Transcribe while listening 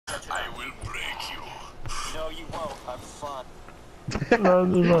will break you. No, you won't. I'm fun. No,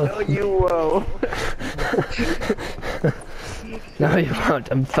 you won't. No, you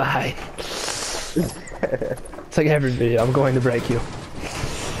won't. I'm fine. It's like every video. I'm going to break you.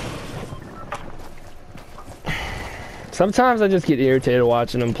 Sometimes I just get irritated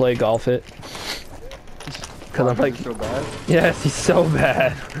watching him play golf it. Cause I'm like, so bad. yes, he's so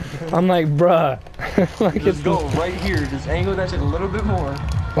bad. I'm like, bruh. Like, Just go right here. Just angle that shit a little bit more.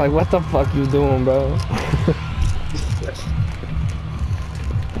 like, what the fuck you doing, bro?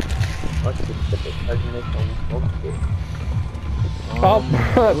 Oh,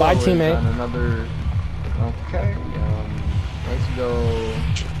 bye, teammate. Another. Okay. Let's go.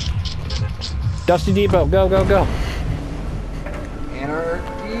 Dusty Depot, go, go, go.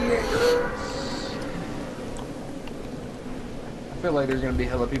 Anarchy. I feel like there's gonna be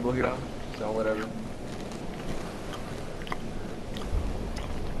hella people here, so whatever.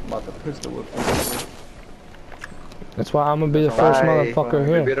 About the pistol whip. That's why I'm gonna be the first motherfucker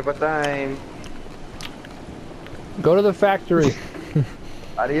here. Bit of a time. Go to the factory.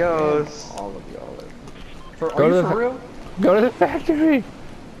 Adios. All of y'all. Are you for real? Go to the factory.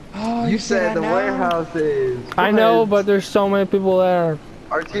 Oh, You said the warehouses. I know, but there's so many people there.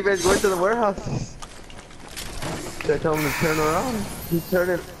 Our teammates going to the warehouses. Should I tell him to turn around? He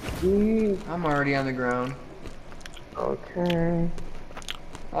turned it. I'm already on the ground. Okay.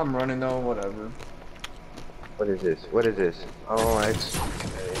 I'm running though, whatever. What is this? What is this? Oh, I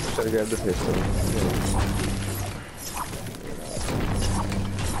should have grabbed the pistol.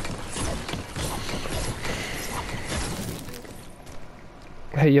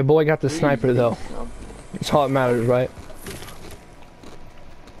 Hey, your boy got the sniper though. That's all that matters, right?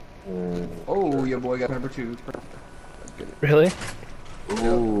 Oh, your boy got number 2. Really?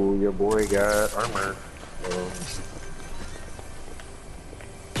 Ooh, your boy got armor.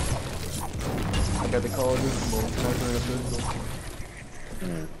 I got the Call of Duty sniper and a pistol.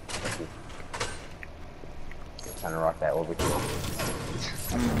 Trying to rock that overkill.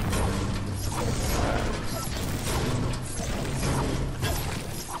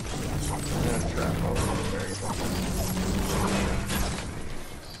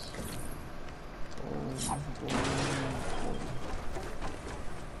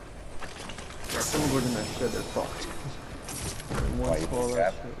 Someone goes in that shed, they're fucked. One fall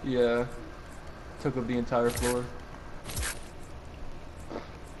that shit. Yeah. Took up the entire floor.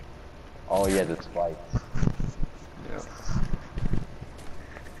 Oh yeah, the spikes. Yeah.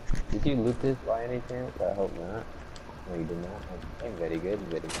 Did you loot this by any chance? I hope not. No, you did not. Okay, very good,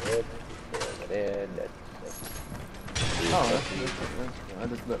 very good. Oh, that's I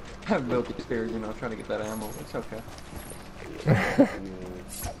just built the stairs, you know, trying to get that ammo. It's okay.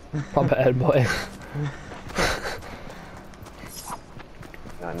 My bad, boy.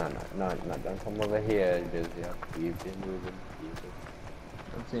 No, don't come over here. Just, yeah, keep it moving,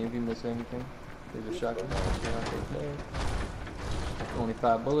 I'm seeing if you miss anything. There's a shotgun. Okay. Only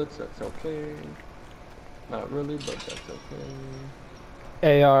 5 bullets, that's okay. Not really, but that's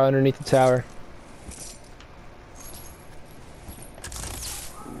okay. AR underneath the tower.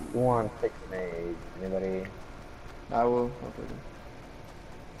 1-6 made. Anybody? I will. I'll take it.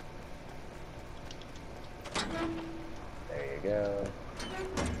 There you go.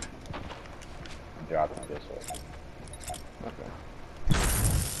 Drop it this way. Okay.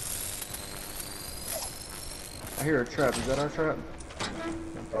 I hear a trap. Is that our trap?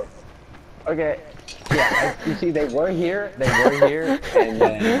 Okay. Yeah, you see, they were here, and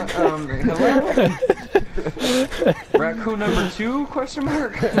then... Hello? Raccoon number 2, question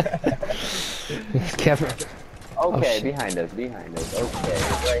mark? Kevin. Okay, oh, behind us. Okay,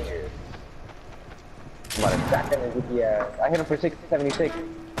 right here. About a second, yeah. I hit him for 676.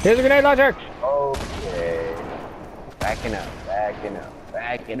 Here's a grenade launcher! Okay. Backing up. I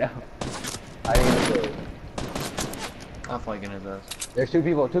didn't do it. I'm flanking his ass. There's two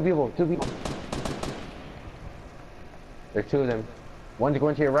people. There's 2 of them. One's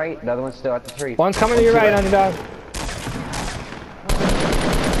going to your right, the other one's still at the tree. One's coming to your right, underdog.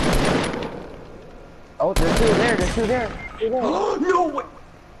 Oh, there's two there. No way!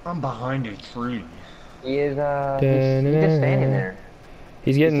 I'm behind a tree. He is, he's just standing there.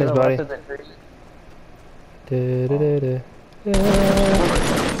 He's getting this, buddy.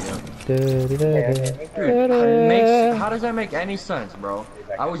 How does that make any sense, bro?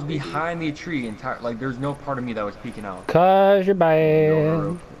 I was behind the tree like there's no part of me that was peeking out. Cause you're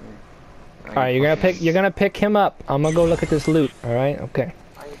bad. Alright, you're gonna pick him up. I'm gonna go look at this loot, alright? Okay.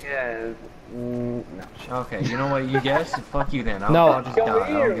 I guess. No. Okay, you know what, you guess? Fuck you then. I'll just die. I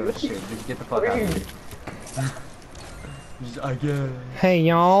don't give a shit. Just get the fuck out of here. Just, I guess. Hey,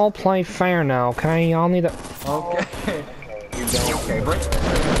 y'all, play fair now, okay? Y'all need to. Okay. You don't. Okay, break.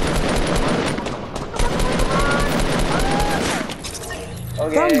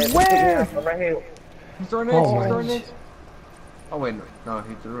 Okay. From where? I'm right here. He's throwing Oh nades, my he's throwing nades. Oh wait, no,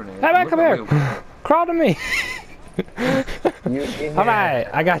 he threw a nade. Hey, back, come Look here. at- Crawl to me. You in Alright,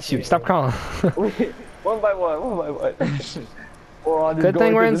 I got you. Stop crawling. Wait, one by one, one by one. Well, I'll just Good go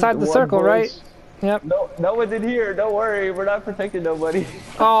thing we're into this inside the one circle, bush. right? Yep. No, no one's in here. Don't worry. We're not protecting nobody.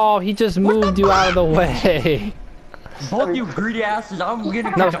 Oh, he just moved you out of the way. Both you greedy asses, I'm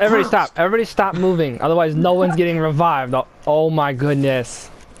getting. No, everybody stop. Everybody stop moving. Otherwise, no one's getting revived. Oh my goodness.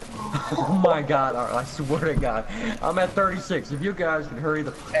 Oh my god, I swear to god. I'm at 36. If you guys can hurry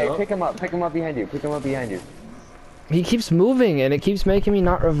the fuck Hey, up. pick him up. Pick him up behind you. Pick him up behind you. He keeps moving, and it keeps making me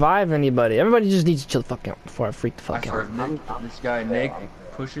not revive anybody. Everybody just needs to chill the fuck out before I freak the I fuck swear, out. if Nick, this guy Nick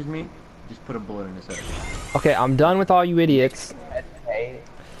pushes me, just put a bullet in his head. Okay, I'm done with all you idiots. Hey.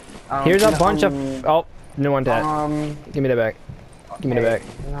 Here's a bunch of. Oh, no one dead. Give me that back. Give me the back.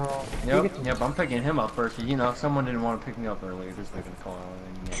 No. Yep, I'm picking him up first. You know, someone didn't want to pick me up earlier, just making a call.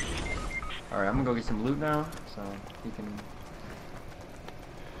 Alright, I'm gonna go get some loot now, so he can.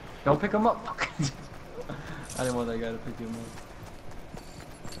 Don't pick him up! I didn't want that guy to pick him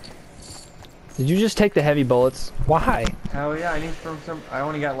up. Did you just take the heavy bullets? Why? Hell yeah, I need from some. I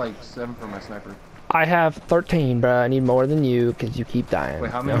only got like 7 for my sniper. I have 13, bruh. I need more than you, because you keep dying.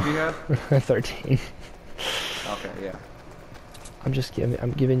 Wait, how many do you have? 13. Okay, yeah.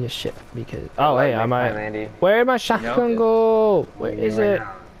 I'm giving you shit, because... Oh, hey, I might... Andy. Where'd my shotgun go? Where is Right it?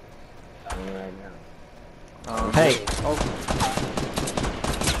 now. Right now. Hey. Oh,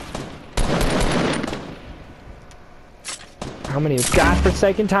 How many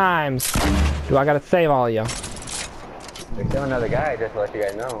godforsaken times do I gotta save all of you? There's still another guy, just to let you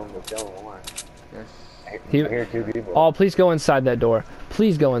guys know. There's still one. yes. I He- hear 2 people. Oh, please go inside that door.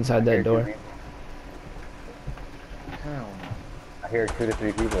 Please go inside that door. Hell no. I hear 2 to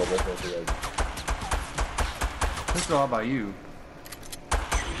 3 people. Just let you guys. This is all about you.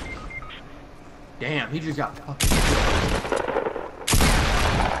 Damn, he just got fucking.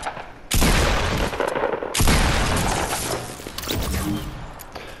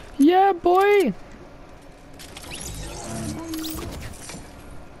 Yeah, boy!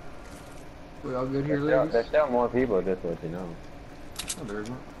 We all good here, There's ladies? still more people, just to let you know. Oh, there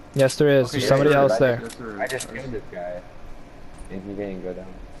isn't. Yes, there is. Okay, There's yeah, somebody there else is. there. Yes, there is. I just killed this guy. And he didn't go down.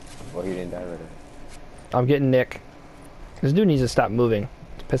 Well, he didn't die right away. I'm getting Nick. This dude needs to stop moving.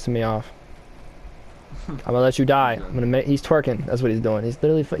 It's pissing me off. I'm gonna let you die. I'm gonna make. He's twerking. That's what he's doing. He's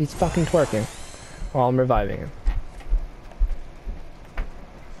literally. He's fucking twerking while I'm reviving him.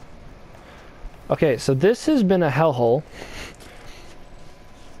 Okay, so this has been a hellhole.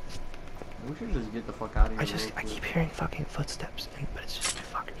 We should just get the fuck out of here. I keep hearing fucking footsteps, but it's just you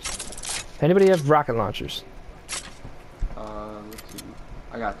fuckers. Anybody have rocket launchers? Let's see.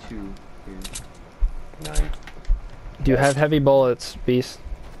 I got 2 here. 9. Do you have heavy bullets, Beast?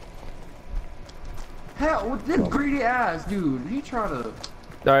 Hell, with this greedy ass dude, he try to. All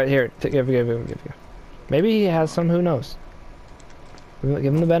right, here. Give. Maybe he has some. Who knows? Give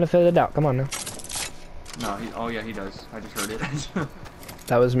him the benefit of the doubt. Come on now. No, oh yeah, he does. I just heard it.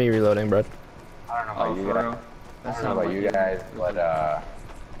 That was me reloading, bro. I don't know Oh, about you for guys. real? I That don't know sounds about like you it. guys, but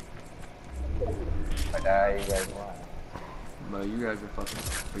you guys won. But you guys are fucking.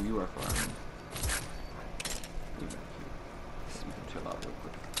 But you are fine. You can chill out real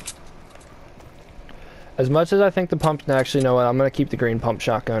quick. As much as I think the pump, actually, you know what? I'm gonna keep the green pump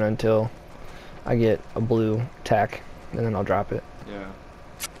shotgun until I get a blue tack, and then I'll drop it. Yeah.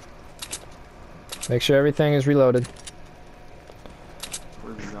 Make sure everything is reloaded.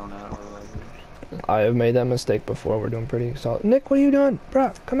 Where's the zone at? Or like, I have made that mistake before. We're doing pretty solid. Nick, what are you doing,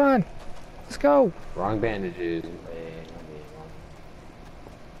 bro? Come on, let's go. Wrong bandages.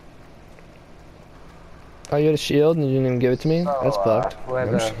 Oh, you had a shield and you didn't even give it to me? That's fucked. Who has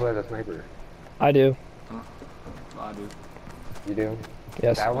a sniper? I do. I do. You do?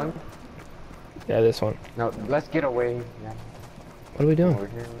 Yes. That one? Yeah, this one. No, let's get away. Yeah. What are we doing? Over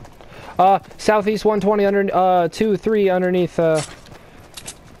here. Southeast 120 under 3 underneath. Oh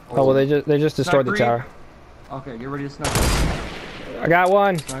well, they just destroyed the Sniper. tower. Okay, get ready to snipe. I got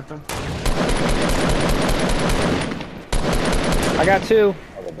one. Snipe them. I got 2.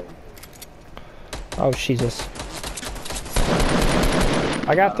 Oh Jesus.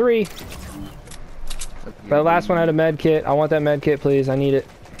 I got 3. The last one had a med kit. I want that med kit, please. I need it.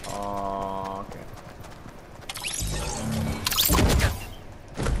 Okay.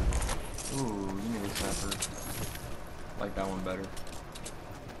 Ooh, you need a sniper. Like that one better.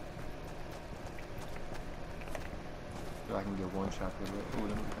 Do I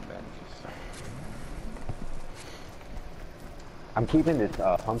I'm keeping this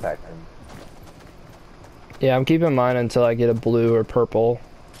pump action. Yeah, I'm keeping mine until I get a blue or purple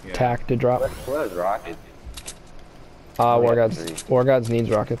tack to drop. Where's rockets? War Gods needs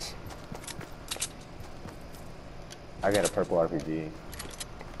rockets. I got a purple RPG.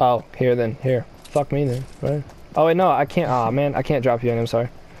 Oh, here then. Here. Fuck me then. Right. Oh wait, no, I can't. Aw, man, I can't drop you in. I'm sorry.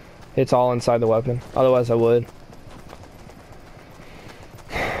 It's all inside the weapon. Otherwise, I would.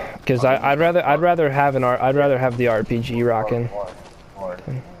 Because I'd rather have the RPG rocking.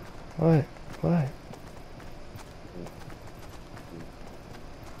 What? What?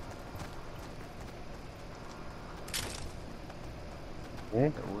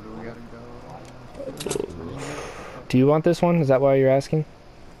 Do you want this one? Is that why you're asking?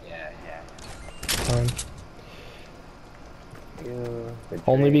 Yeah. Fine.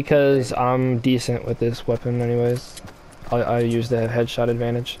 Only because I'm decent with this weapon anyways. I use the headshot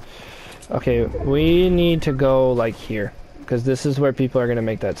advantage. Okay, we need to go like here. Because this is where people are going to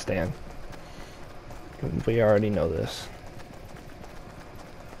make that stand. We already know this.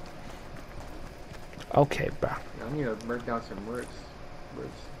 Okay, bro. I need to break down some bricks.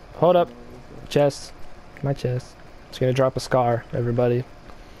 Hold up. Chest. My chest. It's gonna drop a scar, everybody.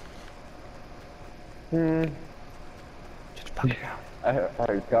 Just fuck it out. I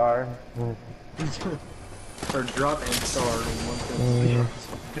heard scar. Or drop and star in one thing.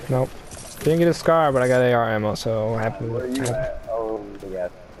 Nope. Didn't get a scar, but I got AR ammo, so happy Where with you it. at? Oh, yeah.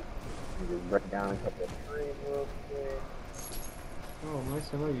 You just break down a couple of trees real quick. Oh, nice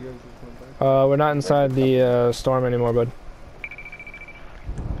to know you guys just went back. We're not inside the storm anymore, bud.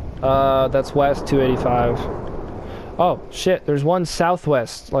 That's west 285. Oh shit! There's one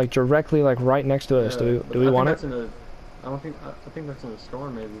southwest, like directly, like right next to us. Yeah, Do we want it? I think that's in the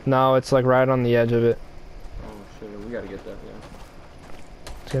storm, maybe. No, it's like right on the edge of it. Oh shit, we gotta get that. Yeah.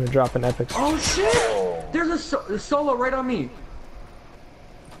 It's gonna drop an epic. Oh shit! There's a solo right on me.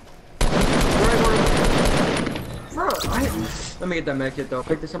 Bro, let me get that med kit though.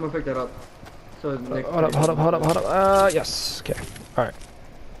 Someone pick that up. So Nick, Hold up. Yes. Okay. All right.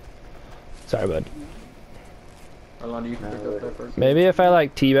 Sorry, bud. Arlando, you can pick up that first. Maybe if I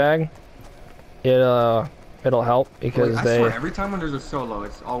like teabag, it'll help because I swear, every time when there's a solo,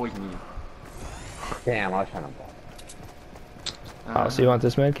 it's always me. Damn, I was trying to Oh, so you want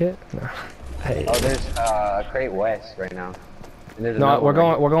this med kit? No. Hey. Oh, there's a crate west right now. And there's No, another we're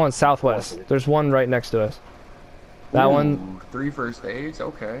one going southwest. There's one right next to us. That one. 3 first aids,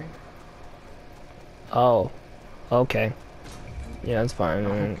 okay. Oh. Okay. Yeah, that's fine.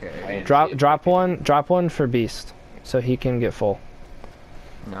 Okay. Drop one for Beast, so he can get full.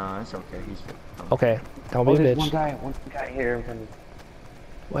 Nah, it's okay. He's Okay. Don't be Oh, a there's bitch. one guy here in front of me.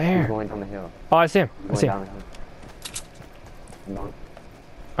 He's Where? going down the hill. Oh, I see him. I He's see going him. down the hill. No. All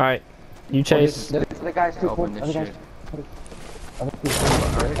right. You chase. The guys too. open this shit. Are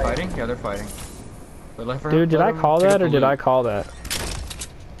they fighting? Yeah, they're fighting. But Dude, did I call that or did I call that?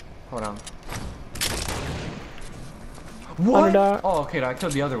 Hold on. What? Underdog. Oh, okay, I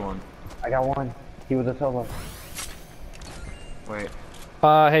killed the other one. I got one. He was a solo. Wait.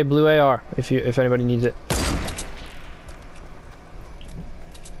 Hey, blue AR, if anybody needs it.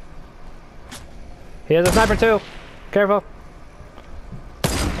 He has a sniper too. Careful.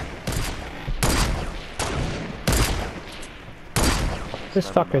 This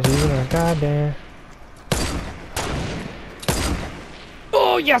fucker's using a goddamn.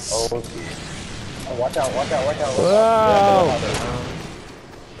 Oh yes! Oh, watch out. Whoa!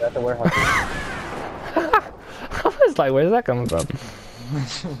 They're at the warehouse. I was like, where's that coming from?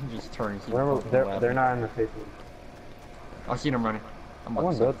 Just turning. Remember, they're not in the station. I seen him running. I'm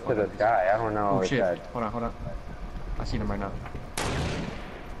Someone built to the guy. I don't know. Oh if shit! that- Hold on. I seen him right now.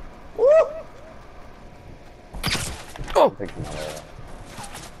 Oh!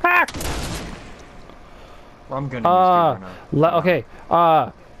 Ah! Well, I'm gonna use right now. Okay.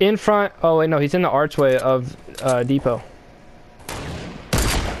 In front. Oh wait, no, he's in the archway of depot.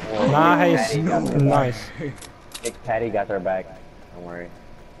 Nice. Nice. Big Patty got their back. Don't worry.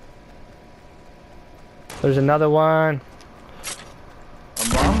 There's another one.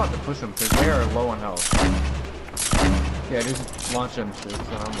 I'm about to push them because they are low on health. Yeah, just launch them shit. So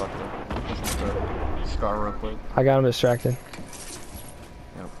I'm about to push them to Scar real quick. I got him distracted.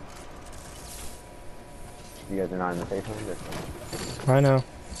 Yep. You guys are not in the station. I know.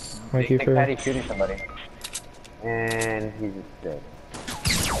 Thank you Big for. Patty's shooting somebody. And he's just dead.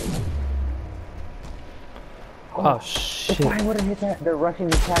 Oh shit. Why wouldn't hit that? They're rushing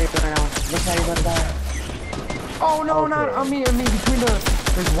the Patty right now. The Patty's gonna die. Oh no, Okay. not I mean between the.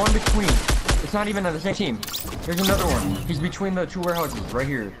 There's one between. It's not even on the same team. There's another one. He's between the 2 warehouses right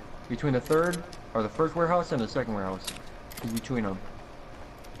here. Between the third, or the first warehouse and the second warehouse. He's between them.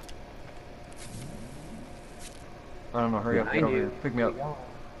 I don't know, hurry up, get over here. Pick me up.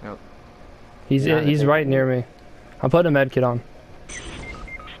 Yep. He's right near me. I'm putting a med kit on.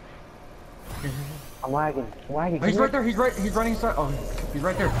 I'm lagging. I'm lagging. Oh, he's right there, he's running inside. Oh, he's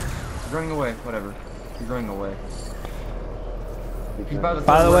right there. He's running away, whatever. He's running away. He's by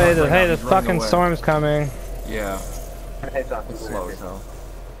the way, hey, the he's fucking storm's coming. Yeah. It's slow as hell.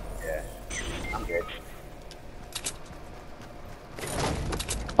 Yeah. I'm good.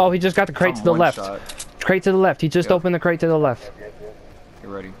 Oh, he just got the crate to the left. Crate to the left. He just opened the crate to the left. Get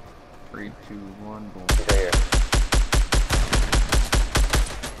ready. 3, 2, 1, boom. He's right here.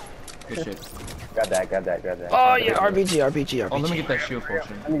 Good shit. Grab that. Oh yeah, RPG. Oh, let me get that shield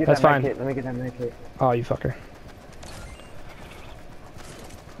potion. That's fine. Let me get that med kit. Oh, you fucker.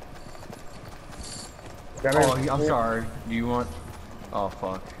 Oh, I'm sorry. Do you want? Oh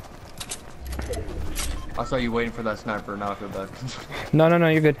fuck. I saw you waiting for that sniper. Now I feel bad. No,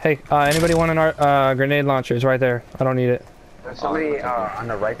 you're good. Hey, anybody want an grenade launcher? It's right there. I don't need it. There's somebody on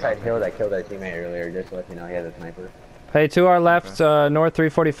the right side hill that killed our teammate earlier. Just to let you know, he has a sniper. Hey, to our left, north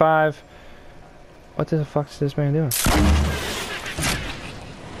 345. What the fuck is this man doing?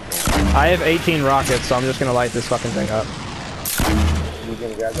 I have 18 rockets, so I'm just gonna light this fucking thing up. You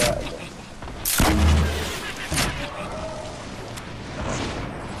can grab that.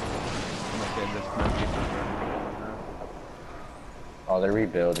 Oh, they're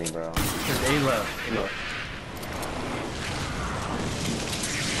rebuilding, bro. There's A left.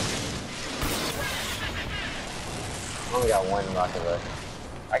 I only got one rocket left.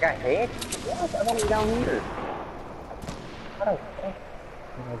 I got hit? What? I wasn't down either. How the fuck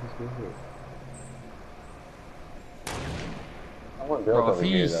did I just get hit? Someone built Bro, if over he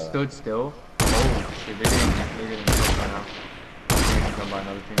here, though. stood still. Oh shit, they're getting close right now. They're gonna come by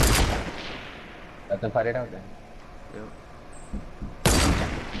another team. Let them fight it out then. Yep.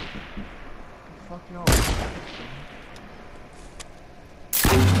 Fuck y'all.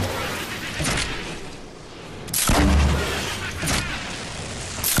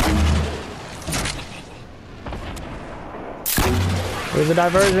 There's a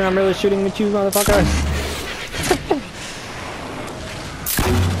diversion. I'm really shooting with you, motherfucker.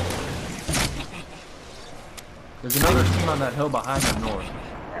 There's another team on that hill behind them north.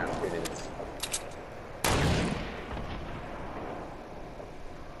 Yeah, I'm shooting.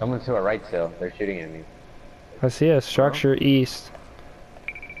 Someone's to our right still. They're shooting at me. I see a structure east.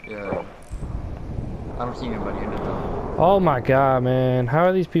 Yeah. I don't see anybody in it though. Oh my god, man. How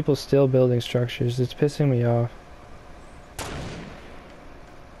are these people still building structures? It's pissing me off.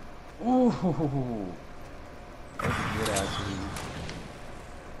 Ooh. That's a good ass lead.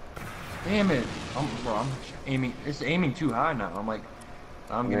 Damn it. Bro, I'm aiming. It's aiming too high now. I'm like,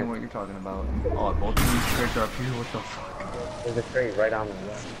 I'm getting what you're talking about. Oh, both of these crates are up here. What the fuck? There's a crate right on the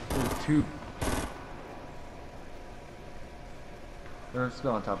left. There's two. They're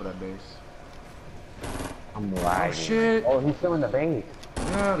still on top of that base. I'm lagging. Oh shit. Oh, he's still in the base.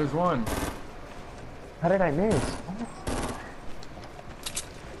 Yeah, there's one. How did I miss? What?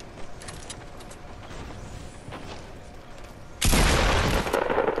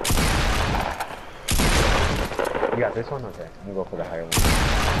 You got this one? Okay, I'm gonna go for the higher one.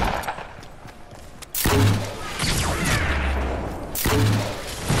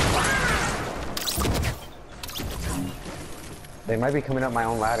 They might be coming up my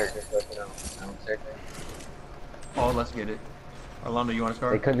own ladder, just so you know. I don't say. Oh, let's get it. Orlando, you want to They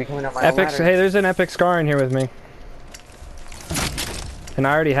start? could be coming up my own Epic. ladder. Hey, there's an epic scar in here with me. And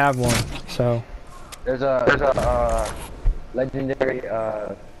I already have one, so. There's a legendary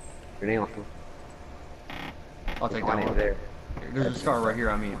grenade launcher. I'll take that one. There. There's a scar right here,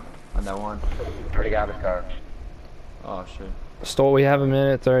 I mean, on that one. Already got his car. Oh shit. Stole. We have a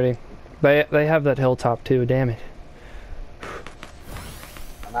minute 30. They have that hilltop too. Damn it.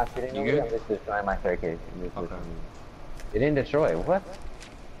 I'm not sitting You over good? here, I'm just destroying my staircase. Okay. It didn't destroy. What?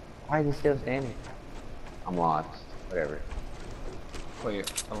 Why is it still standing? I'm lost. Whatever.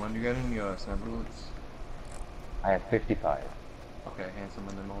 Wait, Orlando, you got any sniper bullets? I have 55. Okay, hand some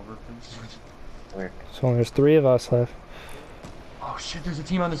of them over, please. Where? So there's 3 of us left. Oh shit, there's a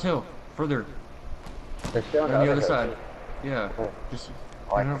team on this hill. Further. They're still On the other hill. side. Yeah. Just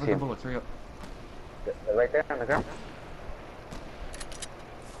Oh, I hand can over see the 'em. bullets, hurry up. They're right there on the ground.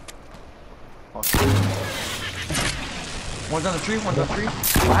 Oh, shit. One's on the tree, one's on the tree.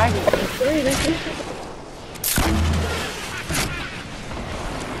 Why? There's 3, there's 3.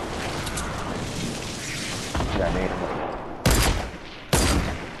 That made him.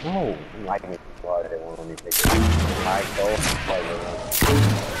 Whoa, I'm liking it. Why did they want me to take it? My soul.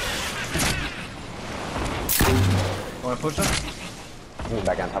 Wanna push him? He's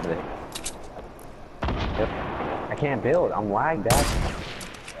back on top of it. Yep. I can't build. I'm lagged out.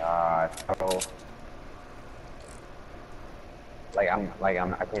 So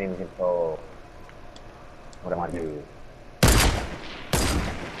I can't even control what I want to do.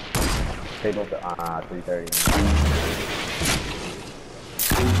 They both 330.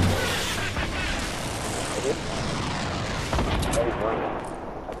 Oh, he's running.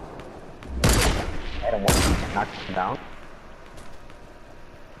 I don't want to knock him down.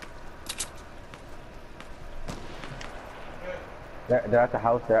 They're at the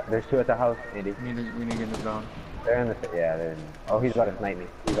house. There's two at the house, Andy. We need to get in the zone. They're in the. Yeah, they're in. Oh, he's about to snipe me.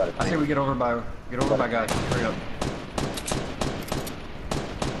 He's about to I snipe say me. we get over by guys. Hurry up.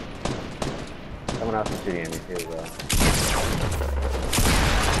 Someone else is shooting at me too, bro.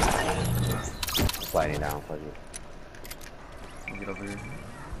 Sliding down, fuck it. We'll get over here.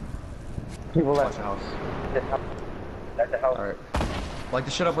 People Watch left. the house. That's the house. Alright. Light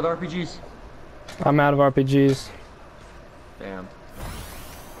the shit up with RPGs. I'm out of RPGs. Damn.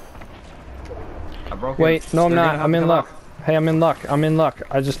 I broke it. Wait, no I'm They're not. gonna have I'm to in come luck. out. Hey, I'm in luck. I'm in luck.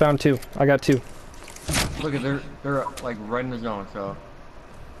 I just found 2. I got 2. Look at they're like right in the zone, so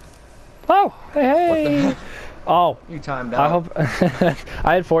Oh, hey, what the hey. heck? Oh, You timed I out. hope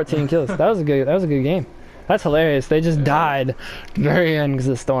I had 14 kills. That was a good game. That's hilarious. They just died very end because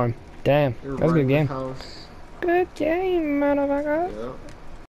of the storm. Damn, You're that was a right good in the game. house. Good game, motherfucker. Yep.